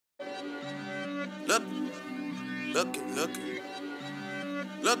Looking, looking, looking,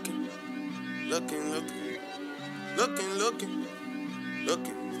 looking, looking, looking, looking,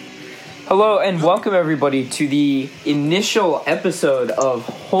 looking. Hello and welcome everybody to the initial episode of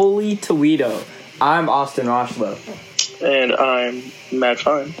Holy Toledo. I'm Austin Rochlow. And I'm Matt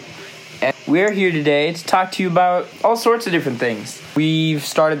Fine. And we're here today to talk to you about all sorts of different things. We've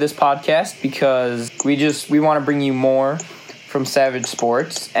started this podcast because we want to bring you more from Savage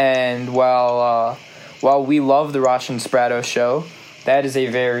Sports. And while we love the Rosh and Sprato show, that is a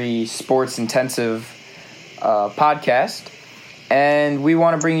very sports-intensive podcast. And we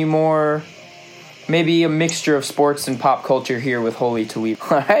want to bring you more, maybe a mixture of sports and pop culture here with Holy Toledo.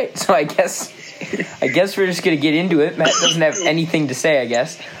 All right, so I guess we're just going to get into it. Matt doesn't have anything to say, I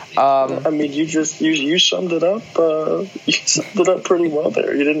guess. You summed it up. You summed it up pretty well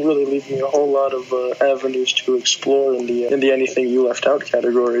there. You didn't really leave me a whole lot of avenues to explore in the anything you left out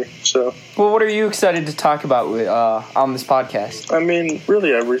category. So, well, what are you excited to talk about on this podcast? I mean,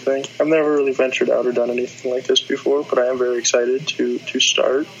 really everything. I've never really ventured out or done anything like this before, but I am very excited to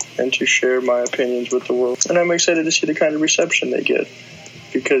start and to share my opinions with the world. And I'm excited to see the kind of reception they get.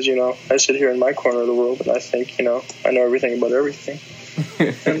 Because, I sit here in my corner of the world and I think, I know everything about everything.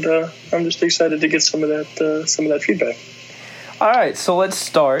 And I'm just excited to get some of that feedback. All right, so let's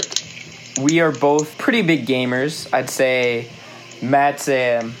start. We are both pretty big gamers. I'd say Matt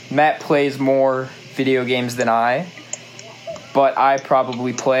plays more video games than I, but I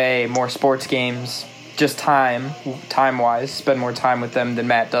probably play more sports games, just time-wise, spend more time with them than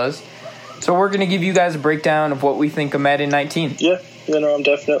Matt does. So we're going to give you guys a breakdown of what we think of Madden 19. Yeah. I'm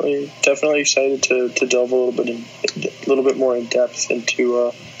definitely excited to delve a little bit more in depth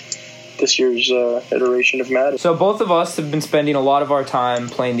into this year's iteration of Madden. So both of us have been spending a lot of our time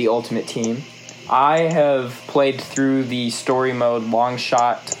playing the Ultimate Team. I have played through the story mode Long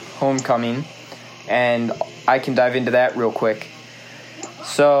Shot Homecoming, and I can dive into that real quick.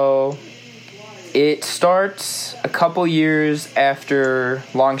 So it starts a couple years after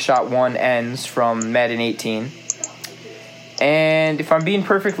Long Shot 1 ends from Madden 18. And if I'm being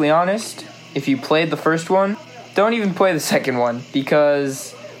perfectly honest, if you played the first one, don't even play the second one,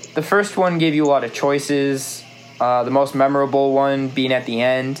 because the first one gave you a lot of choices, the most memorable one being at the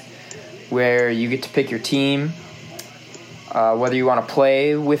end, where you get to pick your team, whether you want to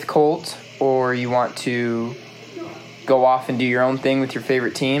play with Colt or you want to go off and do your own thing with your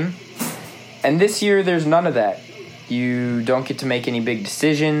favorite team. And this year, there's none of that. You don't get to make any big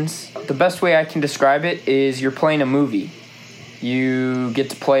decisions. The best way I can describe it is you're playing a movie. You get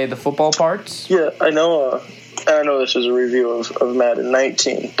to play the football parts. Yeah, I know this is a review of Madden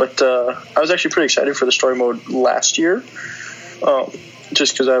 19, but I was actually pretty excited for the story mode last year,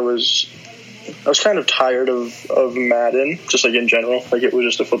 just because I was kind of tired of Madden, just like in general. Like, it was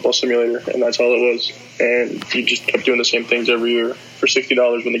just a football simulator, and that's all it was. And you just kept doing the same things every year for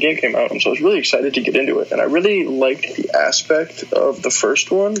 $60 when the game came out. And so I was really excited to get into it, and I really liked the aspect of the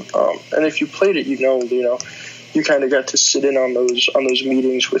first one. And if you played it, you kind of got to sit in on those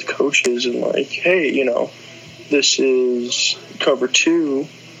meetings with coaches and like, hey, this is cover 2,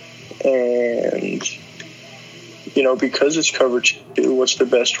 and because it's cover 2, what's the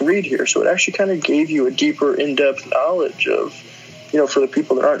best read here? So it actually kind of gave you a deeper, in-depth knowledge of, for the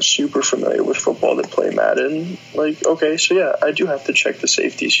people that aren't super familiar with football that play Madden, like, okay, so yeah, I do have to check the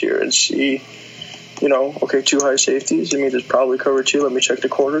safeties here and see, okay, 2 high safeties, it's probably cover 2. Let me check the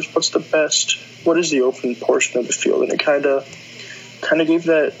corners. What is the open portion of the field? And it kind of gave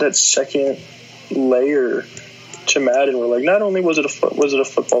that second layer to Madden, where like not only was it a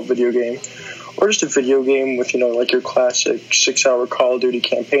football video game, or just a video game with like your classic 6-hour Call of Duty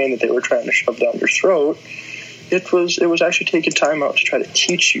campaign that they were trying to shove down your throat. It was actually taking time out to try to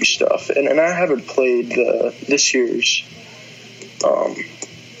teach you stuff, and I haven't played this year's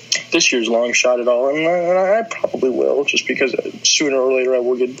Long Shot at all, and I probably will, just because sooner or later I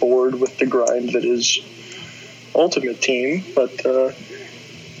will get bored with the grind that is Ultimate Team. But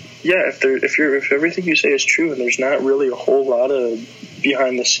yeah, if everything you say is true, and there's not really a whole lot of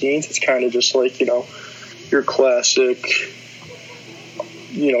behind the scenes, it's kind of just like your classic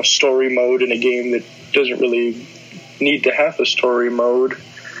story mode in a game that doesn't really need to have a story mode.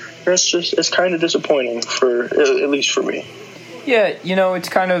 It's kind of disappointing at least for me. Yeah, it's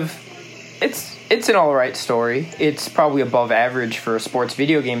an alright story. It's probably above average for a sports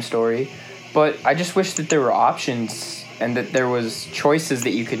video game story, but I just wish that there were options and that there was choices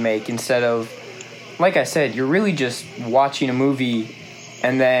that you could make instead of, like I said, you're really just watching a movie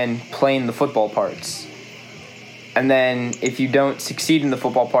and then playing the football parts. And then if you don't succeed in the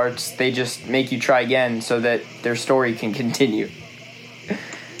football parts, they just make you try again so that their story can continue.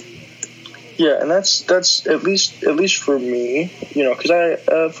 Yeah, and that's at least for me, you know,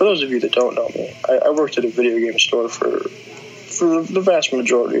 because for those of you that don't know me, I worked at a video game store for the vast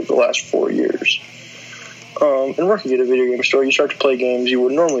majority of the last 4 years. And working at a video game store, you start to play games you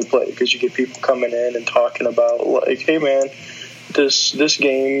would normally play because you get people coming in and talking about, like, hey man, this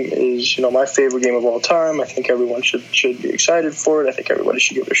game is, you know, my favorite game of all time. I think everyone should be excited for it. I think everybody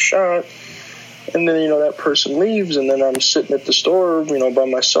should give it a shot. And then, you know, that person leaves, and then I'm sitting at the store, you know, by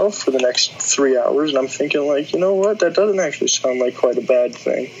myself for the next 3 hours, and I'm thinking, like, you know what, that doesn't actually sound like quite a bad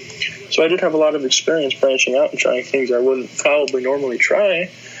thing. So I did have a lot of experience branching out and trying things I wouldn't probably normally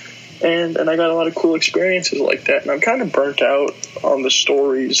try, and I got a lot of cool experiences like that, and I'm kind of burnt out on the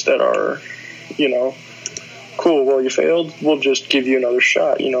stories that are, you know, cool, well, you failed, we'll just give you another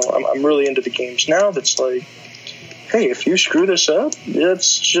shot. You know, I'm really into the games now that's like, hey, if you screw this up,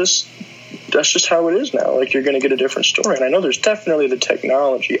 that's just how it is now. Like, you're going to get a different story. And I know there's definitely the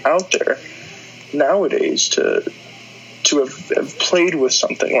technology out there nowadays to have played with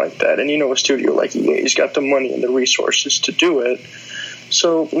something like that. And, you know, a studio like EA's got the money and the resources to do it.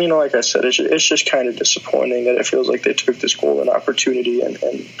 So, you know, like I said, it's just kind of disappointing that it feels like they took this golden opportunity and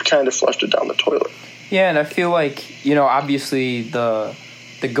kind of flushed it down the toilet. Yeah, and I feel like, you know, obviously the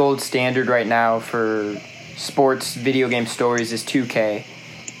gold standard right now for sports video game stories is 2K.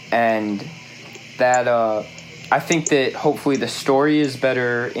 And that I think that hopefully the story is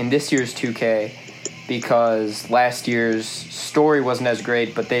better in this year's 2K because last year's story wasn't as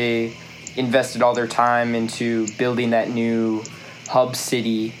great, but they invested all their time into building that new hub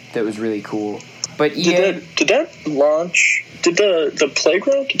city that was really cool. But EA... Did that launch... Did the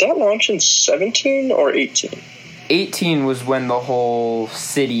playground... Did that launch in 17 or 18? 18 was when the whole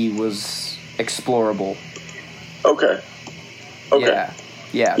city was explorable. Okay.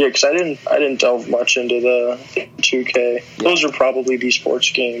 Yeah, because I didn't delve much into the 2K. Yeah. Those are probably the sports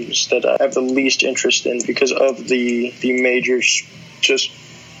games that I have the least interest in because of the majors, just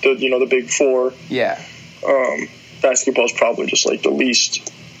the big four. Yeah. Basketball is probably just like the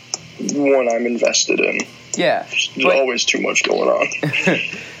least one I'm invested in. Yeah. There's always too much going on.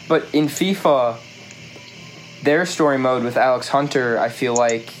 But in FIFA, their story mode with Alex Hunter, I feel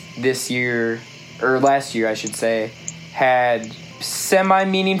like this year, or last year I should say, had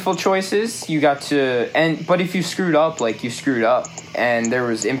semi-meaningful choices. You got to, but if you screwed up, like, you screwed up, and there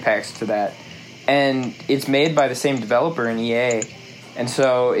was impacts to that. And it's made by the same developer in EA, and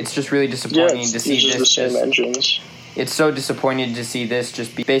so it's just really disappointing to see this. The same engines. It's so disappointing to see this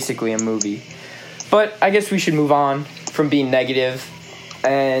just be basically a movie. But I guess we should move on from being negative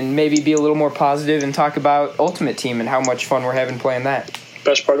and maybe be a little more positive and talk about Ultimate Team and how much fun we're having playing that.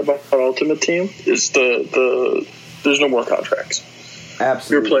 Best part about Ultimate Team is there's no more contracts.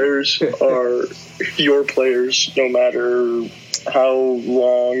 Absolutely. Your players are your players, no matter how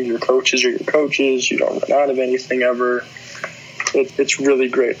long your coaches are your coaches. You don't run out of anything ever. It's really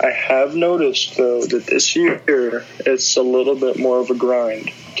great. I have noticed, though, that this year it's a little bit more of a grind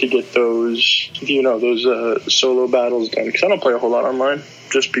to get those solo battles done. Because I don't play a whole lot online,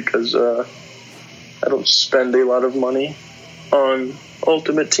 just because I don't spend a lot of money on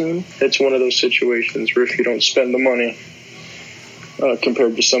Ultimate Team. It's one of those situations where if you don't spend the money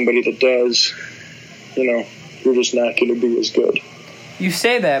compared to somebody that does, you're just not going to be as good. You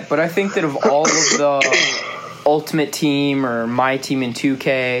say that, but I think that of all of the Ultimate Team or My Team in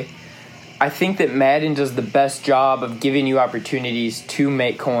 2K, I think that Madden does the best job of giving you opportunities to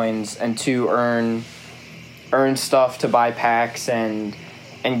make coins and to earn stuff to buy packs and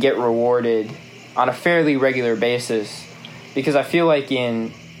get rewarded on a fairly regular basis. Because I feel like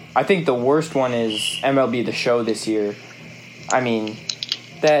I think the worst one is MLB The Show this year. I mean,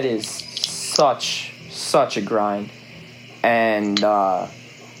 that is such a grind. And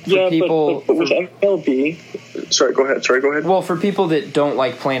people, but with MLB, sorry, go ahead. Well, for people that don't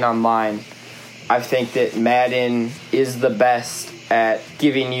like playing online, I think that Madden is the best at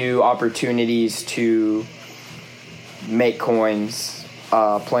giving you opportunities to make coins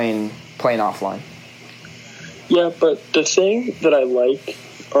playing offline. Yeah, but the thing that I like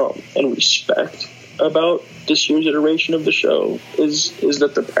and respect about this year's iteration of the show is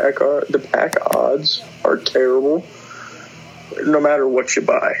that the pack odds are terrible no matter what you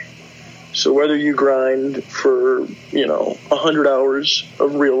buy. So whether you grind for 100 hours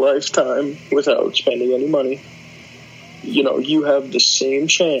of real life time without spending any money, you have the same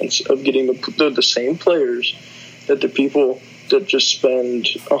chance of getting the same players that the people that just spend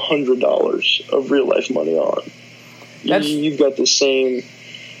 $100 of real life money on. You've got the same.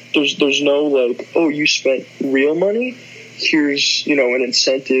 There's no like, oh, you spent real money. Here's an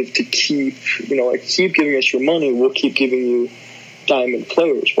incentive to keep keep giving us your money. We'll keep giving you diamond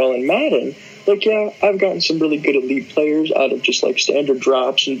players. While in Madden, like, yeah, I've gotten some really good elite players out of just like standard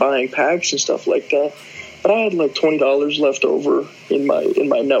drops and buying packs and stuff like that. But I had like $20 left over in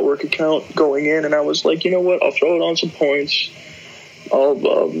my network account going in, and I was like, you know what? I'll throw it on some points.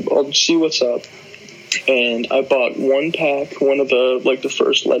 I'll see what's up. And I bought one pack, one of the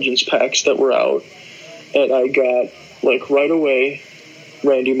first Legends packs that were out, and I got like right away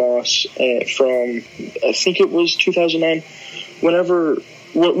Randy Moss from, I think it was 2009, whenever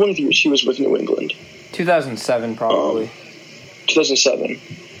one of the years he was with New England. 2007 probably. 2007.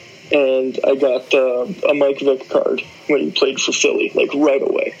 And I got a Mike Vick card when he played for Philly, like right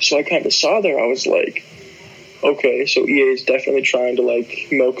away. So I kind of saw there, I was like, okay, so EA is definitely trying to like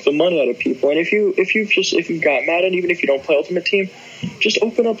milk the money out of people. And if you've got Madden, even if you don't play Ultimate Team, just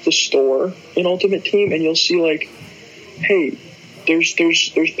open up the store in Ultimate Team and you'll see like, hey, there's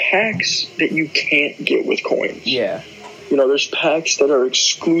packs that you can't get with coins. Yeah. You know, there's packs that are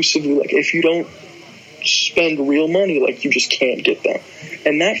exclusively like, if you don't spend real money, like you just can't get them.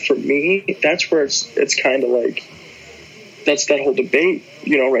 And that, for me, that's where it's kind of like, that's that whole debate,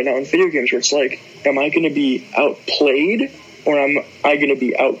 you know, right now in video games where it's like, am I going to be outplayed or am I going to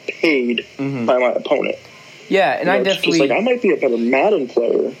be outpaid by my opponent? Yeah, and I definitely... Because, like, I might be a better Madden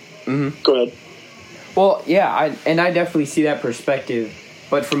player. Go ahead. Well, yeah, I definitely see that perspective.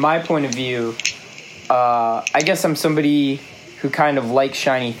 But from my point of view, I guess I'm somebody who kind of likes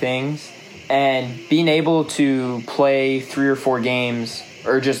shiny things. And being able to play 3 or 4 games,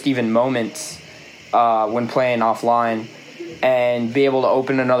 or just even moments when playing offline, and be able to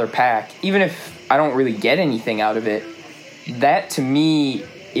open another pack, even if I don't really get anything out of it, that to me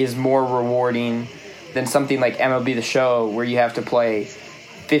is more rewarding than something like MLB The Show, where you have to play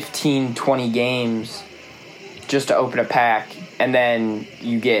 15, 20 games just to open a pack, and then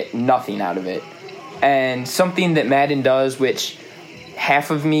you get nothing out of it. And something that Madden does, which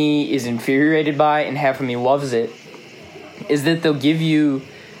half of me is infuriated by and half of me loves it, is that they'll give you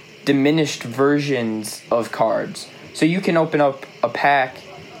diminished versions of cards. So you can open up a pack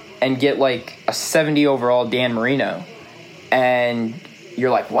and get like a 70 overall Dan Marino, and you're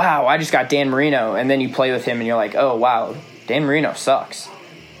like, wow, I just got Dan Marino. And then you play with him and you're like, oh wow, Dan Marino sucks.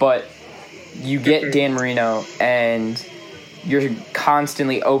 But you get Dan Marino and you're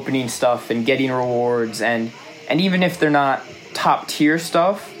constantly opening stuff and getting rewards, and even if they're not top tier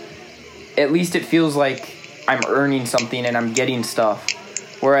stuff, at least it feels like I'm earning something and I'm getting stuff.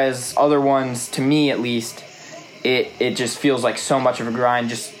 Whereas other ones, to me at least, it just feels like so much of a grind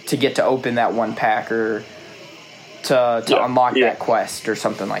just to get to open that one pack or to unlock that quest or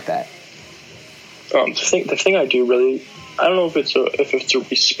something like that. The thing I do really, I don't know if it's a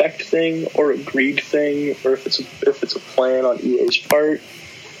respect thing or a greed thing, or if it's a plan on EA's part.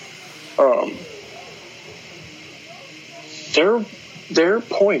 Their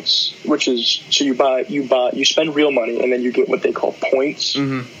points, which is, so you spend real money and then you get what they call points.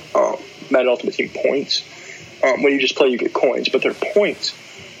 Madden Ultimate Team points. When you just play, you get coins, but their points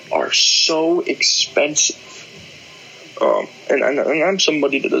are so expensive. And I'm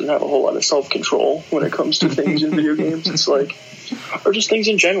somebody that doesn't have a whole lot of self-control when it comes to things in video games. It's like, or just things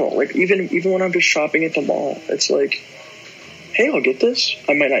in general. Like even when I'm just shopping at the mall, it's like, hey, I'll get this.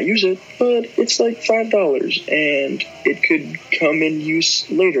 I might not use it, but it's like $5, and it could come in use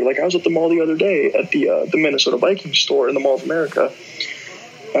later. Like I was at the mall the other day at the Minnesota Vikings store in the Mall of America,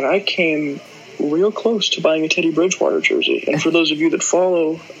 and I came real close to buying a Teddy Bridgewater jersey. And for those of you that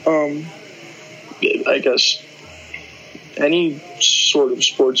follow, I guess, any sort of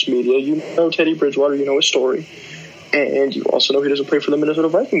sports media, you know Teddy Bridgewater, you know his story, and you also know he doesn't play for the Minnesota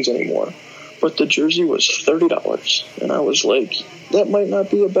Vikings anymore. But the jersey was $30, and I was like, that might not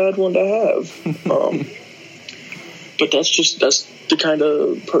be a bad one to have. But that's the kind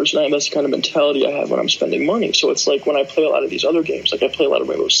of person I am. That's the kind of mentality I have when I'm spending money. So it's like when I play a lot of these other games, like I play a lot of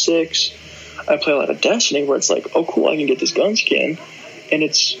Rainbow Six, I play a lot of Destiny, where it's like, oh cool, I can get this gun skin, and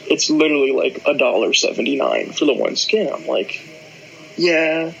it's literally like $1.79 for the one skin. I'm like,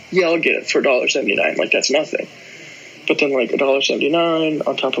 yeah, I'll get it for $1.79. Like that's nothing. But then like $1.79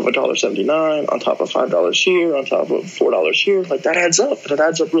 on top of $1.79 on top of $5 here on top of $4 here, like that adds up. And it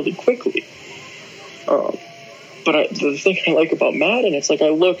adds up really quickly. But the thing I like about Madden, it's like I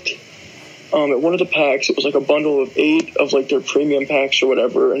looked at one of the packs. It was like a bundle of 8 of like their premium packs or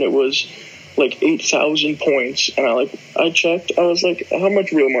whatever, and it was like 8,000 points. And I checked. I was like, how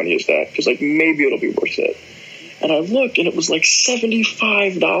much real money is that? Because like maybe it'll be worth it. And I looked, and it was like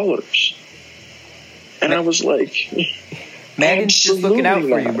 $75. And I was like, Madden's just looking out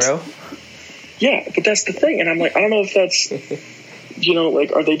for you, bro. Yeah, but that's the thing. And I'm like, I don't know if that's, you know,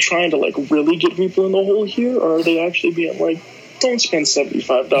 like, are they trying to, like, really get people in the hole here? Or are they actually being, like, don't spend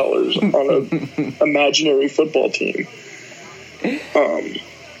 $75 on an imaginary football team.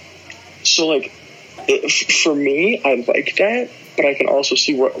 So like, for me, I like that, but I can also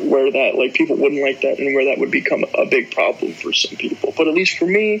see where that, like, people wouldn't like that and where that would become a big problem for some people. But at least for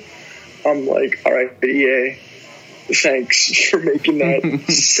me, I'm like, all right, EA, thanks for making that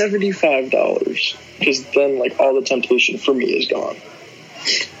 $75, because then, like, all the temptation for me is gone.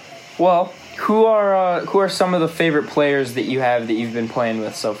 Well, who are some of the favorite players that you have that you've been playing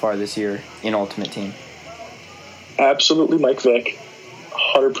with so far this year in Ultimate Team? Absolutely, Mike Vick,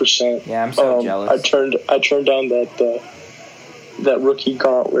 100%. Yeah, I'm so jealous. I turned down that rookie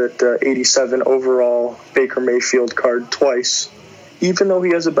gauntlet 87 overall Baker Mayfield card twice, even though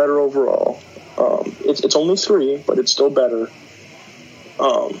he has a better overall. It's only 3, but it's still better.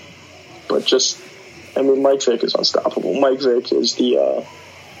 But just, I mean, Mike Vick is unstoppable. Mike Vick is he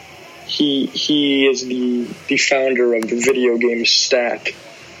is the founder of the video game stack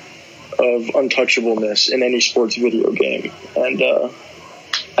of untouchableness in any sports video game. And I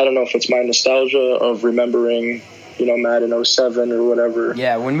don't know if it's my nostalgia of remembering, Madden 07 or whatever.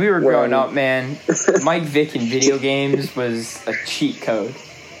 Yeah, when we were growing up, man, Mike Vick in video games was a cheat code.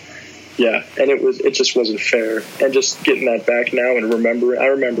 Yeah, and it just wasn't fair. And just getting that back now and I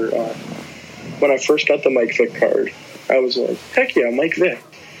remember when I first got the Mike Vick card, I was like, heck yeah, Mike Vick.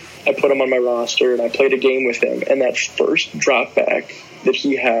 I put him on my roster and I played a game with him, and that first drop back that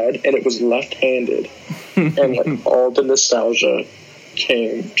he had, and it was left-handed, and like all the nostalgia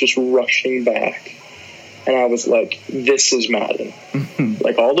came just rushing back, and I was like, this is Madden.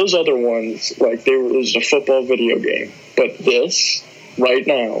 Like all those other ones, like it was a football video game, but this right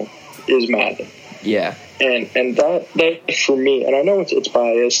now is Madden. Yeah. And that for me, and I know it's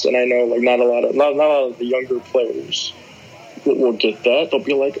biased, and I know like not a lot of the younger players will get that. They'll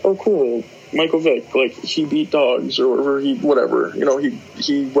be like, oh cool, Michael Vick, like he beat dogs or whatever.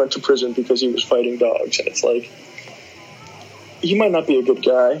 He went to prison because he was fighting dogs, and it's like, he might not be a good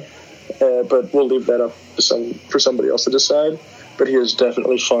guy, but we'll leave that up for somebody else to decide. But he is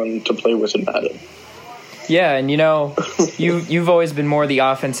definitely fun to play with in Madden. Yeah, and you've always been more the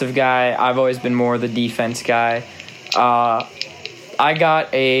offensive guy. I've always been more the defense guy. I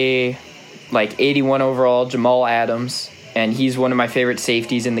got a 81 overall Jamal Adams, and he's one of my favorite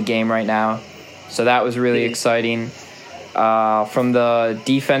safeties in the game right now. So that was really exciting. From the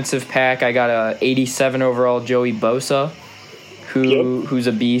defensive pack, I got a 87 overall Joey Bosa, who's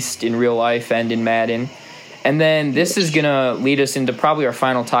a beast in real life and in Madden. And then this is going to lead us into probably our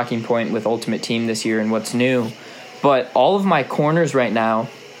final talking point with Ultimate Team this year and what's new. But all of my corners right now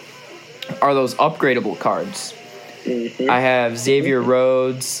are those upgradable cards. Mm-hmm. I have Xavier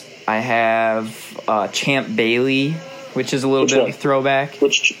Rhodes. I have Champ Bailey, which is a little bit of a throwback.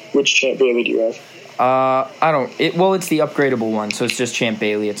 Which Champ Bailey do you have? It's the upgradable one, so it's just Champ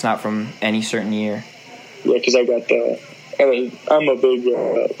Bailey. It's not from any certain year. Yeah, because I got I'm a big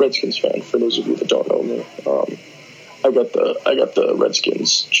Redskins fan. For those of you that don't know me, I got the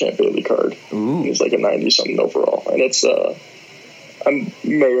Redskins Champ Bailey card. Ooh. It's like a 90-something overall, and it's I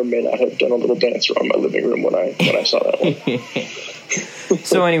may or may not have done a little dance around my living room when I saw that one.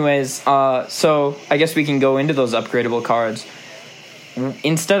 So, anyways, so I guess we can go into those upgradable cards.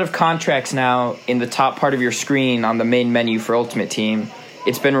 Instead of contracts now in the top part of your screen on the main menu for Ultimate Team,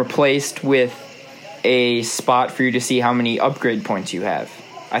 it's been replaced with a spot for you to see how many upgrade points you have.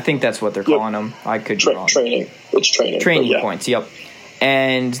 I think that's what they're calling them. I could be wrong. Training. It's training. Training points, yep.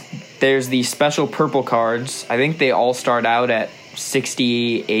 And there's the special purple cards. I think they all start out at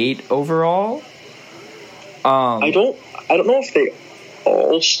 68 overall. I don't know if they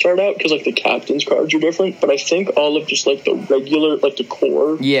all start out, because like the captain's cards are different, but I think all of just like the regular, like the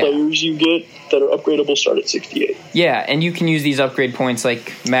core players you get that are upgradable start at 68. Yeah, and you can use these upgrade points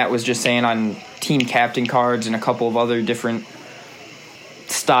like Matt was just saying on team captain cards and a couple of other different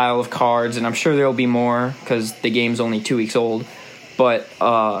style of cards, and I'm sure there'll be more because the game's only 2 weeks old. But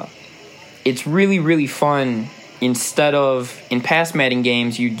it's really, really fun. Instead of in past Madden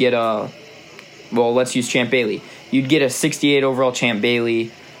games, you'd get let's use Champ Bailey. You'd get a 68 overall Champ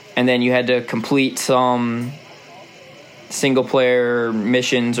Bailey, and then you had to complete some single-player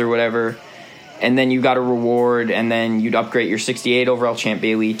missions or whatever, and then you got a reward, and then you'd upgrade your 68 overall Champ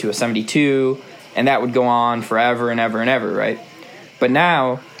Bailey to a 72, and that would go on forever and ever and ever, right? But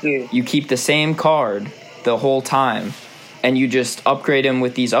now, you keep the same card the whole time, and you just upgrade him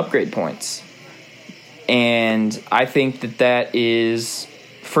with these upgrade points. And I think that is,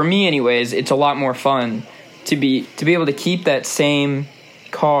 for me anyways, it's a lot more fun to be able to keep that same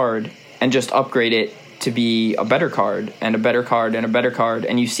card and just upgrade it to be a better card and a better card and a better card,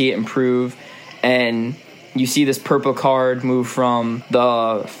 and you see it improve. And you see this purple card move from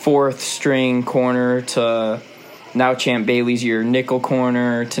the fourth string corner to now Champ Bailey's your nickel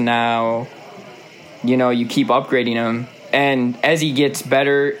corner to now, you keep upgrading him. And as he gets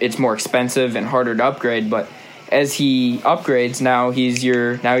better, it's more expensive and harder to upgrade. But as he upgrades, now he's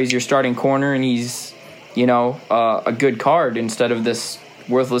your starting corner, and he's a good card instead of this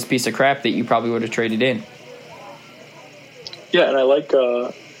worthless piece of crap that you probably would have traded in. Yeah, and I like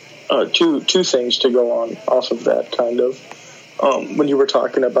two things to go on off of that kind of. When you were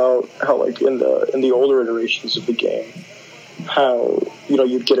talking about how like in the older iterations of the game, how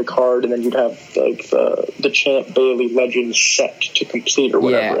you'd get a card and then you'd have like the Champ Bailey Legend set to complete or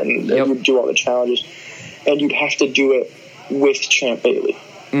whatever, and you'd do all the challenges, and you'd have to do it with Champ Bailey.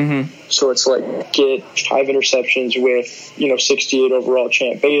 Mm-hmm. So it's like get 5 interceptions with 68 overall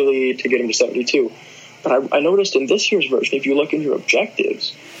Champ Bailey to get him to 72. But I noticed in this year's version, if you look in your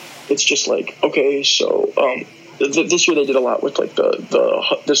objectives, it's just like, okay, so this year they did a lot with like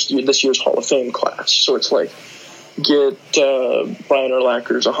this year's Hall of Fame class. So it's like get Brian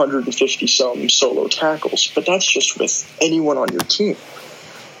Urlacher's 150 some solo tackles, but that's just with anyone on your team.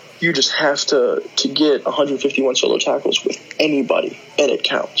 You just have to get 151 solo tackles with anybody, and it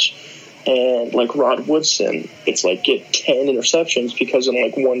counts. And like Rod Woodson, it's like get 10 interceptions because in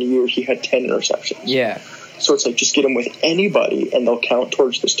like 1 year he had 10 interceptions. Yeah. So it's like just get them with anybody and they'll count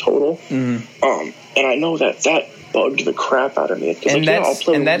towards this total. Mm-hmm. And I know that bugged the crap out of me. And that's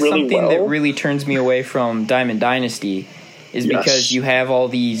really something well. that really turns me away from Diamond Dynasty is because you have all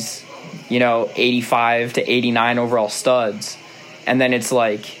these, 85 to 89 overall studs. And then it's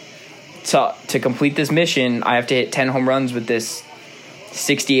like, to complete this mission, I have to hit 10 home runs with this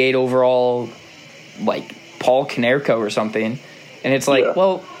 68 overall, like, Paul Konerko or something. And it's like,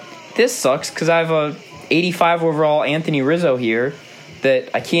 well, this sucks because I have a 85 overall Anthony Rizzo here that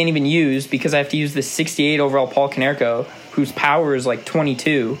I can't even use because I have to use this 68 overall Paul Konerko whose power is like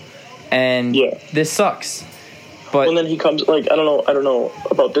 22, and this sucks. But and then he comes like I don't know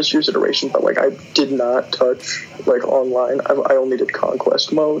about this year's iteration, but like I did not touch like online. I only did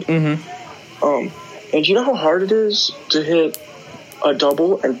conquest mode. Mm-hmm. And you know how hard it is to hit a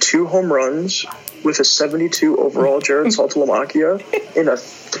double and 2 home runs with a 72 overall Jared Saltalamacchia in a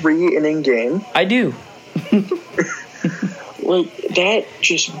 3-inning game? I do. Like, that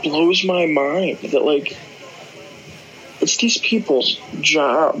just blows my mind that, like, it's these people's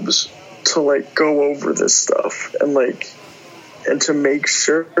jobs to, like, go over this stuff and, like, and to make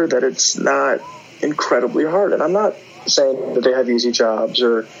sure that it's not incredibly hard. And I'm not saying that they have easy jobs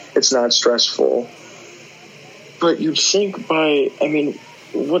or it's not stressful, but you'd think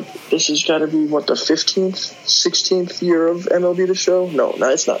this has got to be, the 15th, 16th year of MLB The Show? No,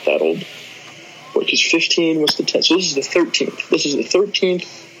 it's not that old. Because 15 was the 10th. So this is the 13th. This is the 13th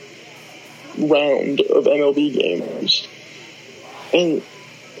round of MLB games. And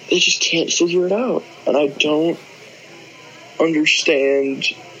they just can't figure it out. And I don't understand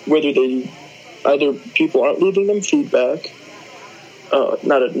whether either people aren't leaving them feedback,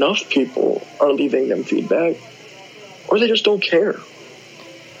 not enough people are leaving them feedback, or they just don't care.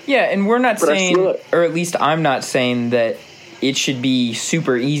 Yeah, and we're not saying, or at least I'm not saying that it should be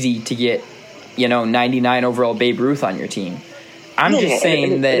super easy to get 99 overall Babe Ruth on your team. I'm just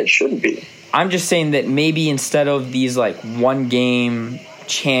saying that it shouldn't be. I'm just saying that maybe instead of these like one game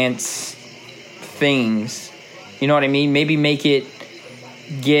chance things, you know what I mean? Maybe make it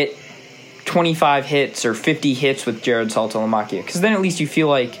get 25 hits or 50 hits with Jared Saltalamacchia, because then at least you feel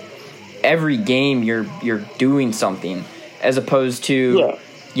like every game you're doing something, as opposed to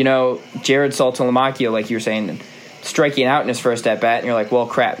Jared Saltalamacchia, like you were saying, striking out in his first at bat, and you're like, well,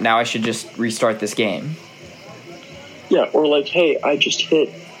 crap, now I should just restart this game. Yeah, or like, hey, I just hit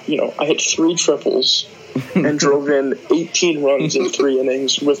 3 triples and drove in 18 runs in 3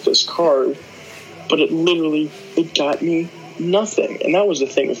 innings with this card, but it got me nothing. And that was the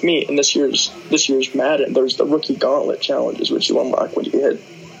thing with me. In this year's Madden, there's the rookie gauntlet challenges, which you unlock when you hit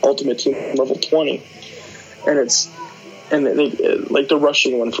Ultimate Team level 20, and they, like the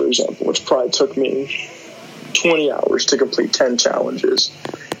rushing one, for example, which probably took me 20 hours to complete 10 challenges,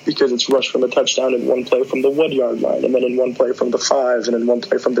 because it's rush from the touchdown in one play from the 1 yard line, and then in one play from the 5, and in one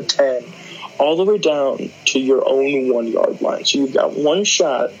play from the 10, all the way down to your own 1 yard line. So you've got one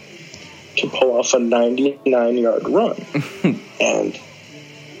shot to pull off a 99-yard run. And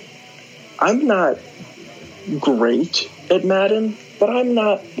I'm not great at Madden, but I'm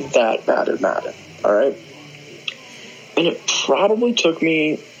not that bad at Madden, all right? And it probably took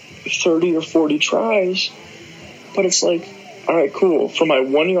me 30 or 40 tries, but it's like, all right, cool. From my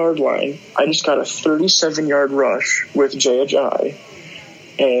 1 yard line, I just got a 37-yard rush with Jay Ajayi,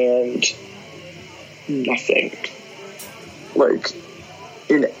 and nothing. Like,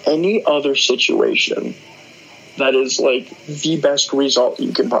 in any other situation, that is, like, the best result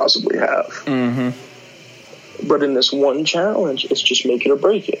you can possibly have. Mm-hmm. But in this one challenge, it's just make it or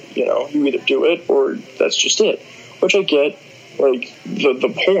break it. You know, you either do it or that's just it. Which I get, like,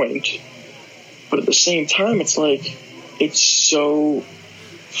 the point. But at the same time, it's like, it's so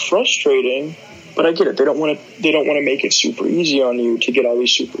frustrating. But I get it. They don't want to make it super easy on you to get all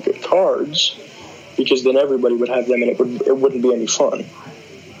these super good cards, because then everybody would have them and it wouldn't be any fun.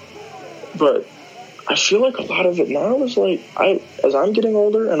 But I feel like a lot of it now is like, as I'm getting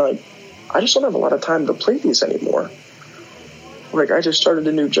older and I just don't have a lot of time to play these anymore. Like, I just started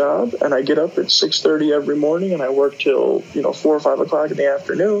a new job and I get up at 6:30 every morning and I work till 4 or 5 o'clock in the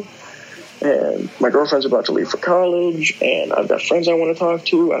afternoon. And my girlfriend's about to leave for college, and I've got friends I want to talk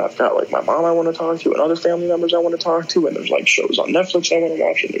to, and I've got, like, my mom I want to talk to, and other family members I want to talk to, and there's, like, shows on Netflix I want to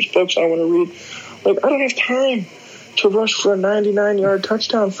watch, and there's books I want to read. Like, I don't have time to rush for a 99-yard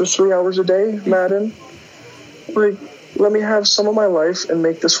touchdown for 3 hours a day, Madden. Like, let me have some of my life and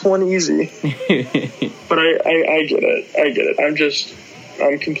make this one easy. But I get it.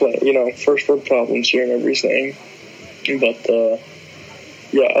 I'm complaining, first world problems here and everything. But,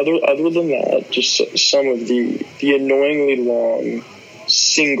 yeah, other than that, just some of the annoyingly long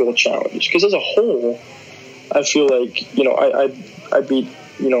single challenges. Because as a whole, I feel like, I beat,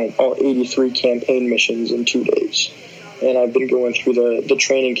 all 83 campaign missions in 2 days. And I've been going through the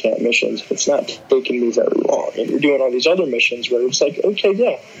training camp missions. It's not taking me very long. And you're doing all these other missions where it's like, okay,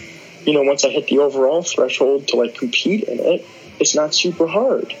 yeah. Once I hit the overall threshold to, like, compete in it, it's not super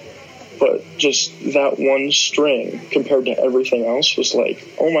hard. But just that one string compared to everything else was like,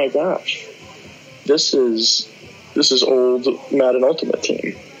 oh my gosh, this is old Madden Ultimate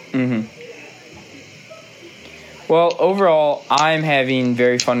Team. Mm-hmm. Well, overall, I'm having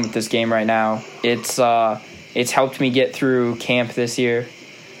very fun with this game right now. It's helped me get through camp this year,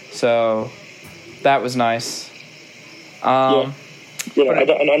 so that was nice. Yeah.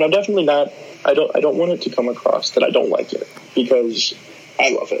 I'm definitely not. I don't want it to come across that I don't like it, because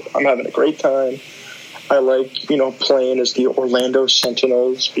I love it. I'm having a great time. I like, playing as the Orlando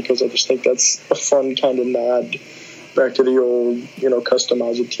Sentinels, because I just think that's a fun kind of nod back to the old,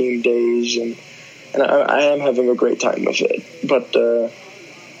 customize a team days, and I am having a great time with it. But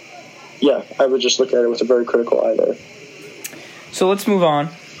yeah, I would just look at it with a very critical eye there. So let's move on.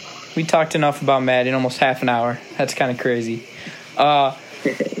 We talked enough about Madden, almost half an hour. That's kind of crazy.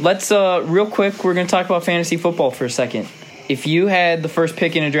 Let's real quick. We're going to talk about fantasy football for a second. If you had the first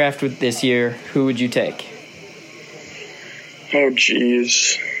pick in a draft with this year, who would you take? Oh,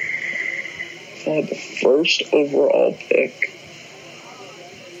 jeez. If I had the first overall pick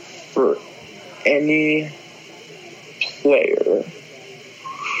for any player,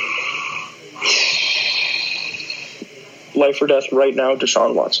 life or death right now,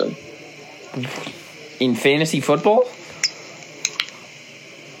 Deshaun Watson. In fantasy football?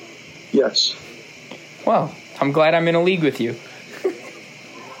 Yes. Wow. I'm glad I'm in a league with you.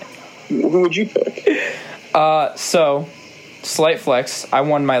 Who would you pick? So, slight flex. I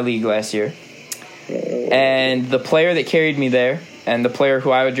won my league last year. And the player that carried me there, and the player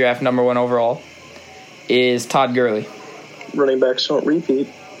who I would draft number 1 overall, is Todd Gurley. Running backs don't repeat.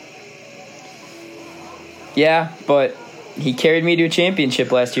 Yeah, but he carried me to a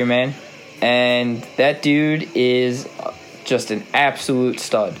championship last year, man. And that dude is just an absolute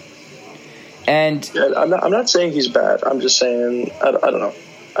stud. And yeah, I'm not saying he's bad. I'm just saying I don't know.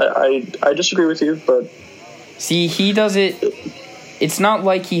 I disagree with you, but see, he does it. It's not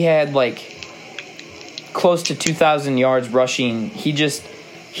like he had like close to 2,000 yards rushing.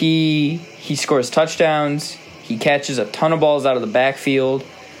 He scores touchdowns. He catches a ton of balls out of the backfield.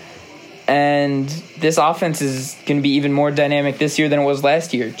 And this offense is going to be even more dynamic this year than it was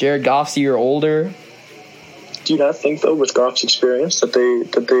last year. Jared Goff's a year older. Do you not think, though, with Goff's experience, that they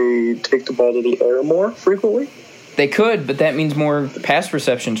take the ball to the air more frequently? They could, but that means more pass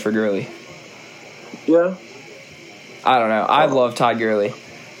receptions for Gurley. Yeah. I don't know. I love Todd Gurley.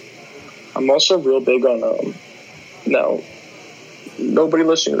 I'm also real big on now, nobody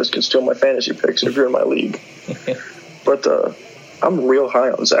listening to this can steal my fantasy picks if you're in my league. But I'm real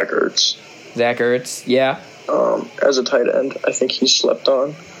high on Zach Ertz. Zach Ertz, yeah. As a tight end, I think he's slept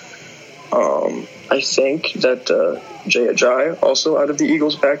on. I think that Jay Ajayi, also out of the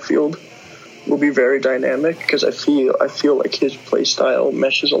Eagles' backfield, will be very dynamic, because I feel like his play style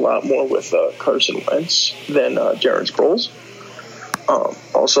meshes a lot more with Carson Wentz than Darren Sproles.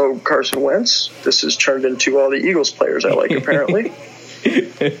 Also, Carson Wentz, this has turned into all the Eagles players I like, apparently.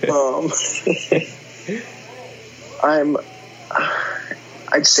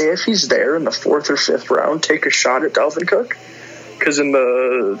 I'd say if he's there in the 4th or 5th round, take a shot at Dalvin Cook. Because in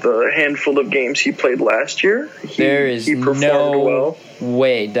the handful of games he played last year, he performed well.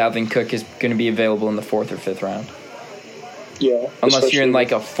 Way Dalvin Cook is going to be available in the 4th or 5th round. Yeah. Unless you're in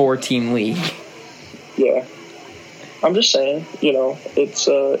like a 4-team league. Yeah. I'm just saying, it's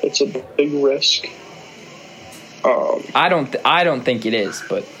a big risk. I don't think it is,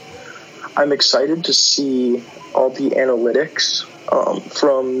 but I'm excited to see all the analytics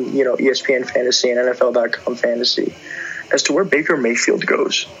from ESPN Fantasy and NFL.com Fantasy as to where Baker Mayfield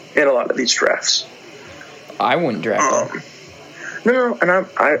goes in a lot of these drafts. I wouldn't draft him. No, and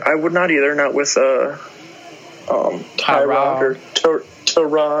I would not either. Not with Tyrod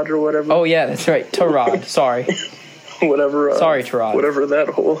or whatever. Oh yeah, that's right, Tyrod. Sorry. Whatever. Sorry, Tyrod.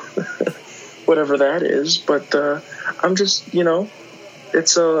 Whatever that is, but I'm just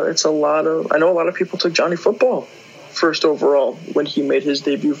it's a lot of. I know a lot of people took Johnny Football first overall when he made his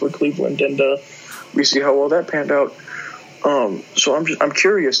debut for Cleveland, and we see how well that panned out. So I'm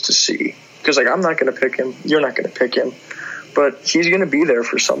curious to see, because I'm not going to pick him, you're not going to pick him, but he's going to be there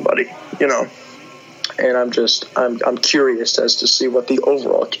for somebody, And I'm curious as to see what the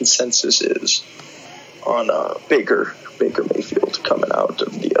overall consensus is on Baker Mayfield coming out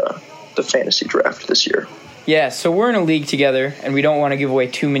of the fantasy draft this year. Yeah, so we're in a league together, and we don't want to give away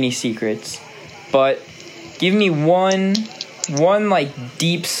too many secrets, but give me one like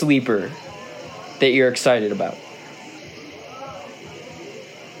deep sleeper that you're excited about.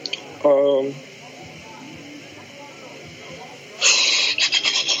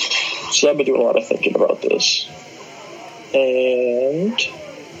 So I've been doing a lot of thinking about this, and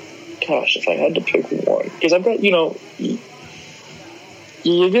gosh, if I had to pick one, because I've got you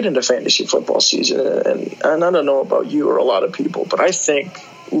get into fantasy football season, and I don't know about you or a lot of people, but I think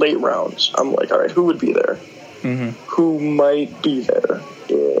late rounds, I'm like, all right, who would be there? Mm-hmm. Who might be there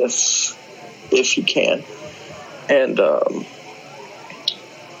if you can, and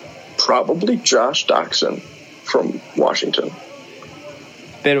probably Josh Doxson from Washington.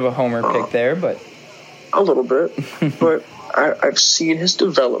 Bit of a homer pick there, but a little bit. But I've seen his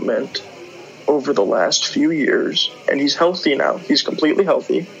development over the last few years, and he's healthy now. He's completely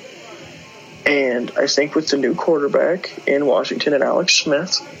healthy. And I think with the new quarterback in Washington and Alex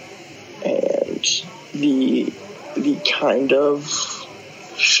Smith, and the kind of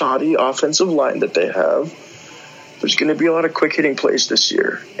shoddy offensive line that they have, there's going to be a lot of quick hitting plays this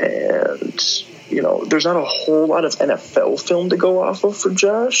year. And there's not a whole lot of NFL film to go off of for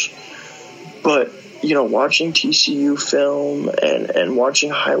Josh, but watching TCU film and watching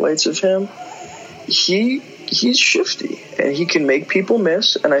highlights of him, he's shifty and he can make people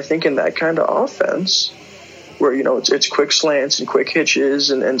miss. And I think in that kind of offense, where it's quick slants and quick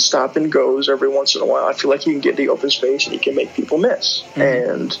hitches and stop and goes every once in a while, I feel like he can get the open space and he can make people miss. Mm-hmm.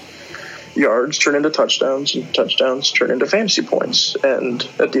 And yards turn into touchdowns, and touchdowns turn into fantasy points. And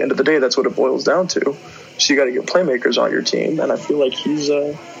at the end of the day, that's what it boils down to. So you got to get playmakers on your team, and I feel like he's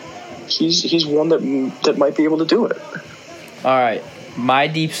one that might be able to do it. All right, my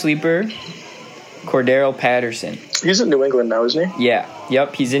deep sleeper, Cordero Patterson. He's in New England now, isn't he? Yeah.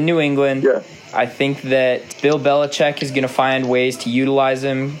 Yep. He's in New England. Yeah. I think that Bill Belichick is going to find ways to utilize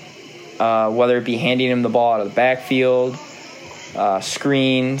him, whether it be handing him the ball out of the backfield,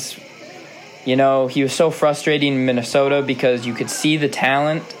 screens. He was so frustrating in Minnesota because you could see the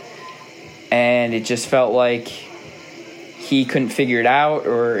talent, and it just felt like he couldn't figure it out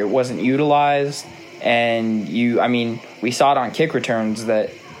or it wasn't utilized. And we saw it on kick returns that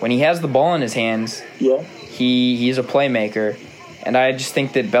when he has the ball in his hands, yeah, he's a playmaker. And I just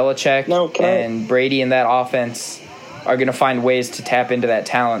think that Belichick and Brady in that offense are going to find ways to tap into that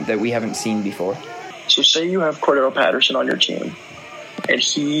talent that we haven't seen before. So say you have Cordero Patterson on your team, and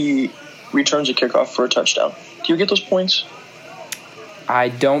he returns a kickoff for a touchdown. Do you get those points? I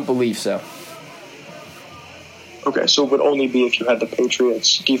don't believe so. Okay, so it would only be if you had the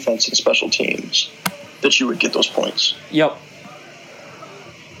Patriots defense and special teams that you would get those points. Yep.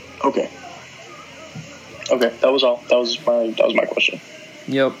 Okay, that was all. That was my question.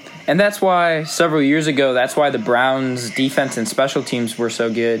 Yep. And that's why several years ago, the Browns defense and special teams were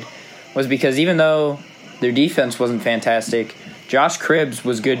so good, was because even though their defense wasn't fantastic, Josh Cribbs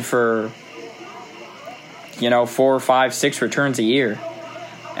was good for 4, 5, 6 returns a year,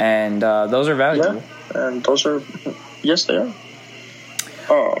 and those are valuable. Yeah, and those are, yes, they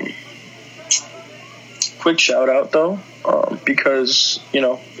are. Quick shout out though, because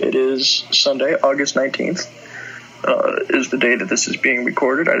it is Sunday, August 19th, is the day that this is being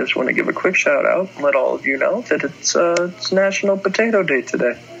recorded. I just want to give a quick shout out and let all of you know that it's National Potato Day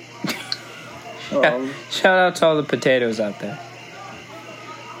today. Shout out to all the potatoes out there.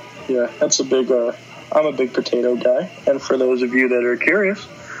 Yeah, that's a big. I'm a big potato guy, and for those of you that are curious,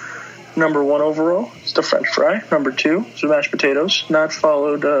 number 1 overall is the French fry. Number 2 is the mashed potatoes. Not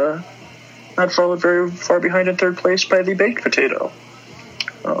followed very far behind in third place by the baked potato.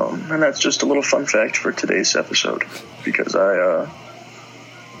 And that's just a little fun fact for today's episode, because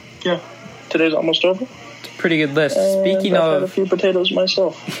today's almost over. Pretty good list. Speaking of, had a few potatoes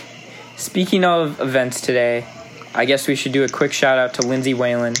myself. Speaking of events today, I guess we should do a quick shout out to Lindsay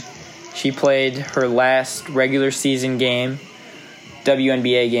Whalen. She played her last regular season game,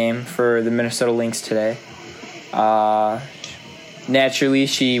 WNBA game, for the Minnesota Lynx today. Naturally,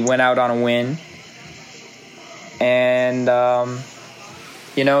 she went out on a win. And,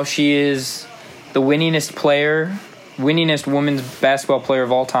 she is the winningest women's basketball player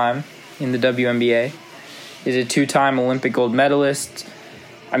of all time in the WNBA. Is a 2-time Olympic gold medalist.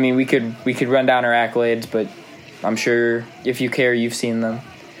 I mean, we could run down her accolades, but I'm sure if you care, you've seen them.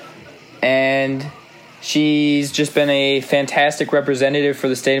 And she's just been a fantastic representative for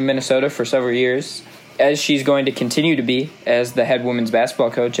the state of Minnesota for several years, as she's going to continue to be as the head women's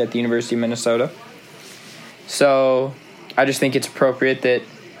basketball coach at the University of Minnesota. So I just think it's appropriate that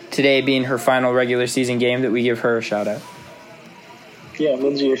today being her final regular season game that we give her a shout out. Yeah,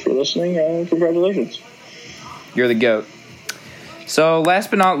 Lindsay, if you're listening, congratulations. You're the GOAT. So last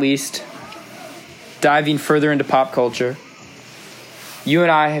but not least, diving further into pop culture, you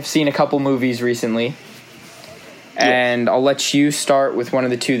and I have seen a couple movies recently, and I'll let you start with one of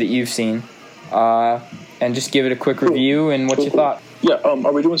the 2 that you've seen, and just give it a quick review and what you thought. Yeah,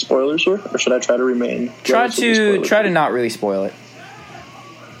 are we doing spoilers here, or should I try to remain? Try to not really spoil it.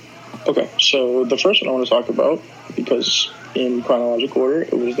 Okay, so the first one I want to talk about, because in chronological order,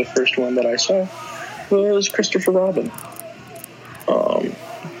 it was the first one that I saw, was Christopher Robin.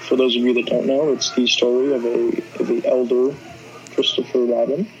 For those of you that don't know, it's the story of a elder Christopher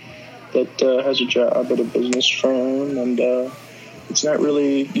Robin that has a job at a business firm, and it's not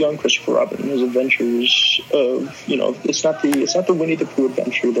really young Christopher Robin. His adventures of, it's not the Winnie the Pooh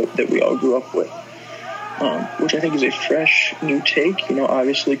adventure that we all grew up with, which I think is a fresh new take.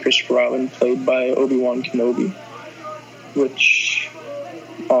 Obviously Christopher Robin played by Obi-Wan Kenobi, which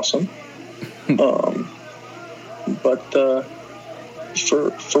awesome. But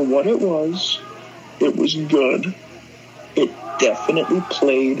for what it was good. It definitely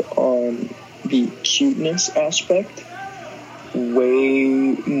played on the cuteness aspect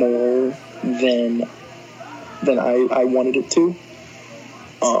way more than I wanted it to.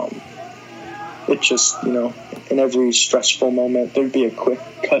 It just, in every stressful moment, there'd be a quick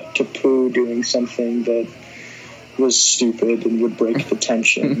cut to Pooh doing something that was stupid and would break the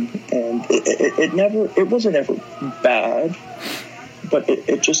tension. And it wasn't ever bad, but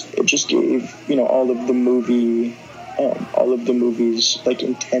it just gave, all of the movie's like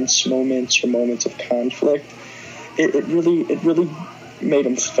intense moments or moments of conflict. It really made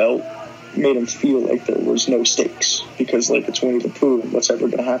him feel like there was no stakes, because like it's Winnie the Pooh and what's ever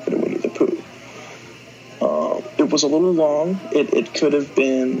going to happen to Winnie the Pooh. It was a little long. It could have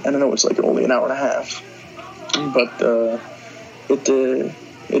been, I don't know, it's like only an hour and a half, but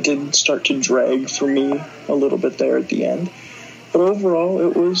it did start to drag for me a little bit there at the end. But overall,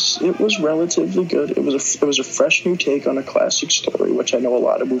 it was relatively good. It was a fresh new take on a classic story, which I know a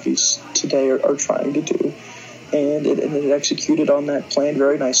lot of movies today are trying to do, and it executed on that plan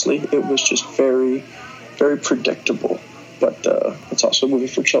very nicely. It was just very, very predictable, but it's also a movie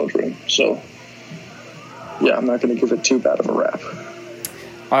for children, so yeah, I'm not going to give it too bad of a rap.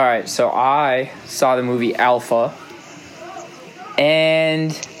 All right, so I saw the movie Alpha,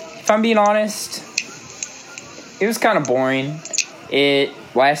 and if I'm being honest, it was kind of boring. It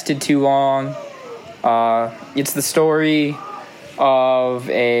lasted too long. It's the story of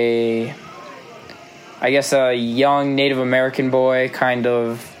a young Native American boy kind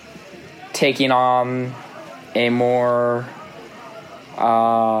of taking on a more,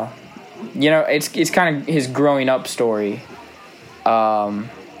 it's kind of his growing up story. That's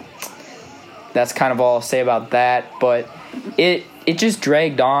kind of all I'll say about that, but it just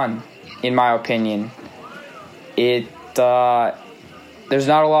dragged on, in my opinion. There's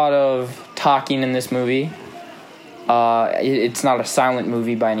not a lot of talking in this movie. It's not a silent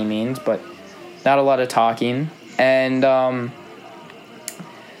movie by any means, but not a lot of talking. And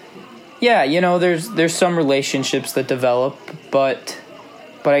there's some relationships that develop, but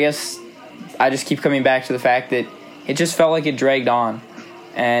I guess I just keep coming back to the fact that it just felt like it dragged on,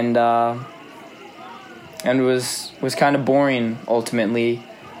 and was kind of boring ultimately.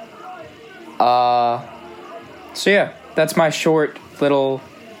 So yeah, that's my short little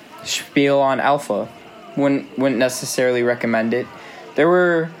spiel on Alpha. Wouldn't necessarily recommend it. There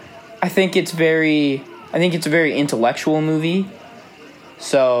were I think it's a very intellectual movie.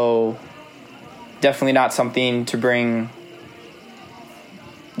 So definitely not something to bring,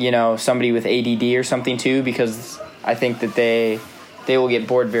 somebody with ADD or something to, because I think that they will get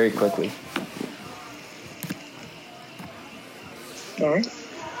bored very quickly. All right.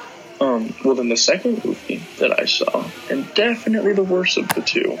 Well, then the second movie that I saw, and definitely the worst of the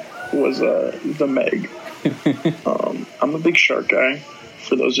two, was The Meg. I'm a big shark guy.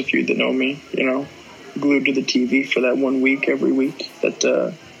 For those of you that know me, glued to the TV for that 1 week every week that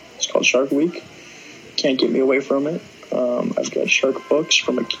it's called Shark Week. Can't get me away from it. I've got shark books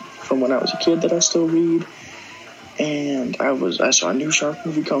from when I was a kid that I still read, and I saw a new shark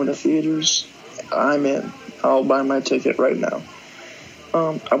movie coming to theaters. I'm in. I'll buy my ticket right now.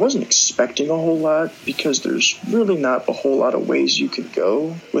 I wasn't expecting a whole lot because there's really not a whole lot of ways you could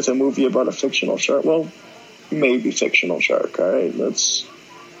go with a movie about a fictional shark. Well, maybe fictional shark. All right,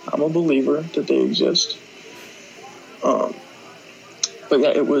 I'm a believer that they exist. But yeah,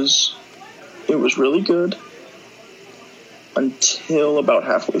 it was really good until about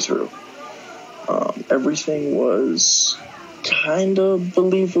halfway through. Everything was kind of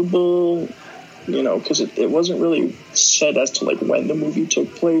believable, because it wasn't really said as to when the movie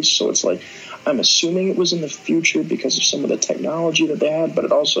took place. So it's I'm assuming it was in the future because of some of the technology that they had, but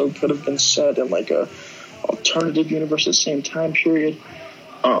it also could have been set in a alternative universe at the same time period.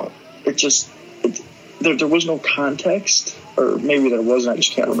 There was no context, or maybe there wasn't, I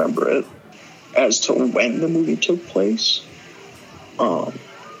just can't remember it, as to when the movie took place.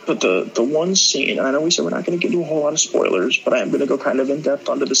 But the one scene, and I know we said we're not going to get into a whole lot of spoilers, but I am going to go kind of in depth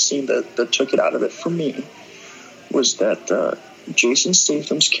onto the scene that took it out of it for me, was that Jason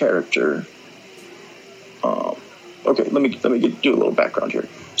Statham's character. Okay, let me do a little background here.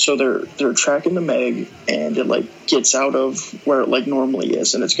 So they're tracking the Meg, and it gets out of where it normally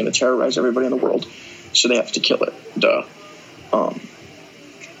is, and it's going to terrorize everybody in the world. So they have to kill it. Duh.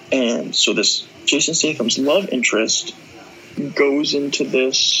 And so this Jason Statham's love interest goes into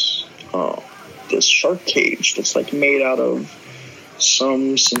this shark cage that's made out of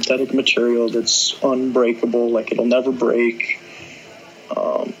some synthetic material that's unbreakable, it'll never break,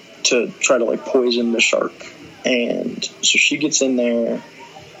 to try to poison the shark. And so she gets in there,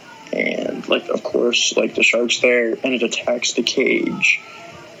 and of course the shark's there, and it attacks the cage,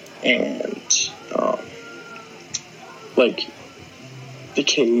 and the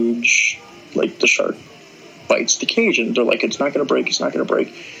cage, the shark bites the cage, and they're it's not going to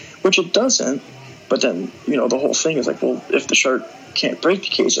break, which it doesn't. But then, the whole thing is well, if the shark can't break the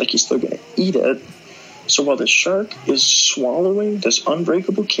cage, he's still going to eat it. So while the shark is swallowing this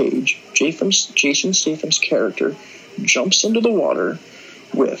unbreakable cage, Jason Statham's character jumps into the water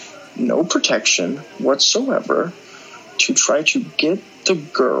with no protection whatsoever to try to get the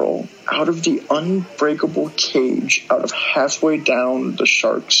girl out of the unbreakable cage, out of halfway down the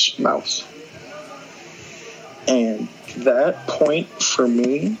shark's mouth. And that point for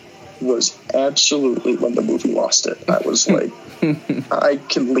me was absolutely when the movie lost it. I was I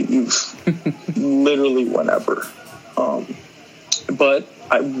can leave literally whenever. But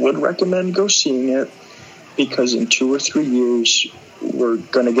I would recommend go seeing it, because in 2 or 3 years, we're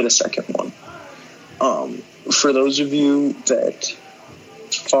going to get a second one. For those of you that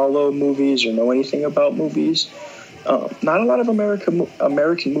follow movies or know anything about movies, not a lot of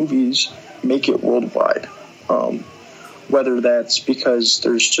American movies make it worldwide. Whether that's because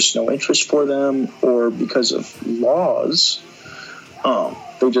there's just no interest for them, or because of laws,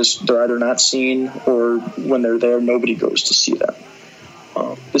 they're either not seen, or when they're there, nobody goes to see them.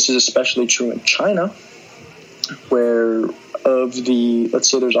 This is especially true in China, where let's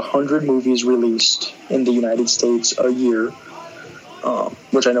say there's 100 movies released in the United States a year,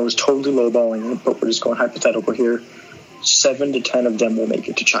 which I know is totally lowballing it, but we're just going hypothetical here. 7 to 10 of them will make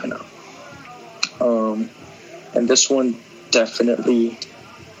it to China. And this one definitely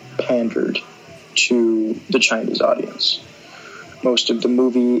pandered to the Chinese audience. Most of the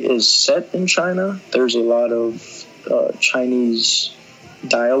movie is set in China. There's a lot of Chinese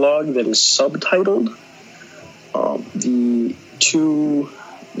dialogue that is subtitled.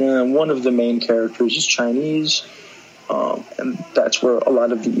 One of the main characters is Chinese, and that's where a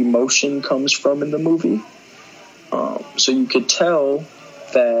lot of the emotion comes from in the movie. So you could tell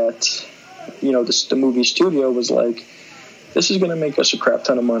that the movie studio was this is going to make us a crap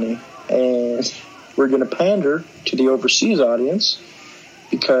ton of money, and we're going to pander to the overseas audience,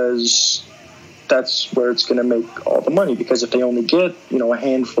 because that's where it's going to make all the money. Because if they only get a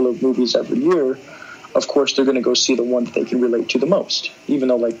handful of movies every year, of course they're going to go see the one that they can relate to the most. Even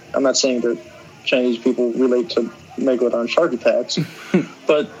though I'm not saying that Chinese people relate to Megalodon shark attacks,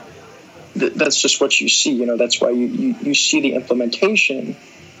 but that's just what you see. You know, that's why you see the implementation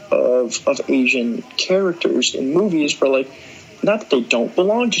of Asian characters in movies where, like, not that they don't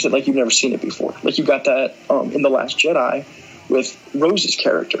belong, just that, like, you've never seen it before. Like, you got that in The Last Jedi with Rose's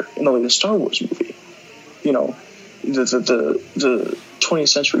character in the latest Star Wars movie. You know, the 20th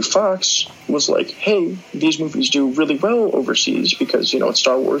Century Fox was like, hey, these movies do really well overseas because, you know, it's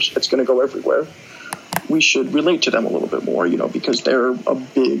Star Wars, it's going to go everywhere. We should relate to them a little bit more, you know, because they're a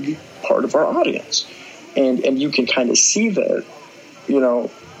big part of our audience. And you can kind of see that, you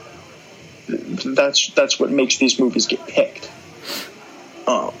know, that's what makes these movies get picked.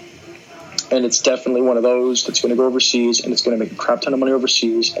 And it's definitely one of those that's going to go overseas, and it's going to make a crap ton of money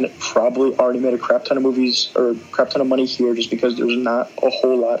overseas, and it probably already made a crap ton of movies or a crap ton of money here just because there's not a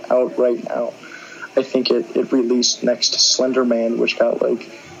whole lot out right now. I think it released next to Slender Man, which got, like,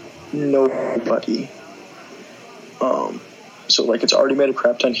 nobody. So, like, it's already made a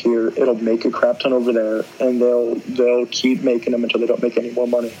crap ton here. It'll make a crap ton over there, and they'll keep making them until they don't make any more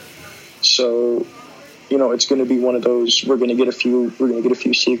money. So, you know, it's going to be one of those. We're going to get a few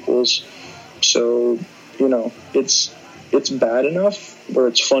sequels. So, you know, it's bad enough where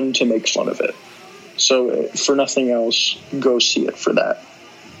it's fun to make fun of it. So, for nothing else, go see it for that.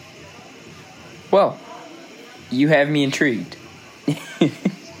 Well, you have me intrigued.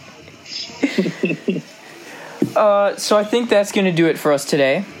 So I think that's going to do it for us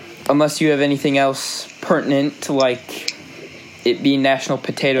today. Unless you have anything else pertinent to, like, it being National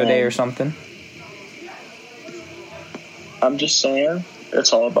Potato Day or something. I'm just saying,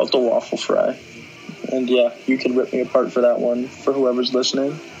 it's all about the waffle fry. And yeah, you can rip me apart for that one, for whoever's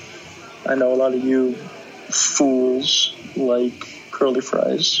listening. I know a lot of you fools like curly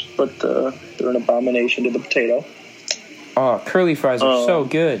fries, but they're an abomination to the potato. Oh, curly fries are so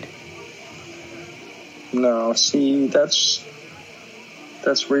good. No, see, that's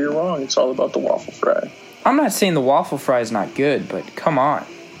where you're wrong. It's all about the waffle fry. I'm not saying the waffle fry is not good, but come on.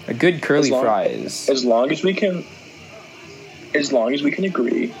 A good curly fry is... As long as we can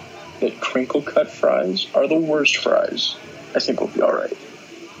agree that crinkle cut fries are the worst fries, I think we'll be all right.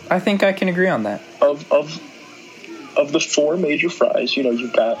 I think I can agree on that. Of the four major fries, you know,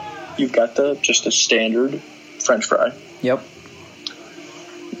 you've got the standard French fry. Yep.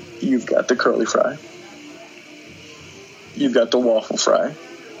 You've got the curly fry. You've got the waffle fry.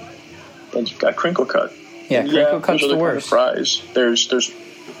 And you've got crinkle cut. Yeah, crinkle cut's the worst. Fries. There's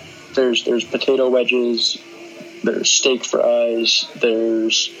potato wedges. There's steak fries.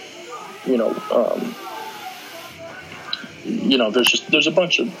 There's, there's a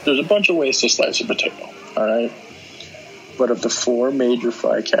bunch of ways to slice a potato. All right, but of the four major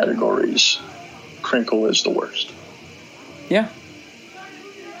fry categories, crinkle is the worst. Yeah.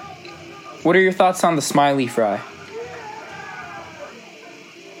 What are your thoughts on the smiley fry?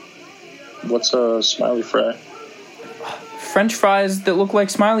 What's a smiley fry? French fries that look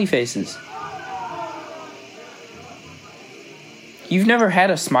like smiley faces. You've never had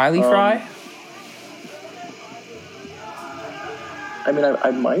a smiley fry? I mean,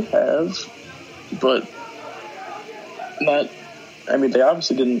 I might have, but not. I mean, they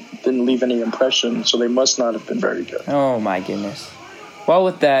obviously didn't leave any impression, so they must not have been very good. Oh my goodness. Well,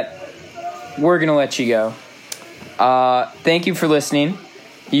 with that, we're gonna let you go. Thank you for listening.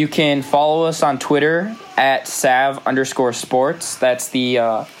 You can follow us on Twitter at @sav_sports. That's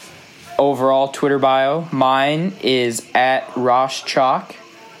the overall Twitter bio. Mine is at Rosh Chalk.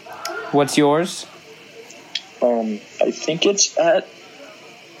 What's yours? I think it's at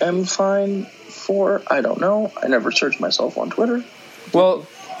mfine4. I don't know. I never searched myself on Twitter. Well,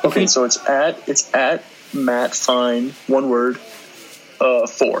 okay, so it's at Matt Fine, one word,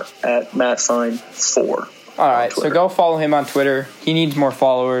 4 at Matt Fine 4. All right, so go follow him on Twitter. He needs more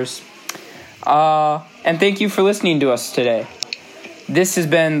followers. And thank you for listening to us today. This has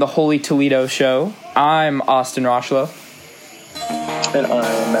been the Holy Toledo Show. I'm Austin Roshlow. And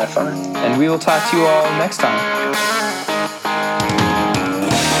I'm Matt Fine. And we will talk to you all next time.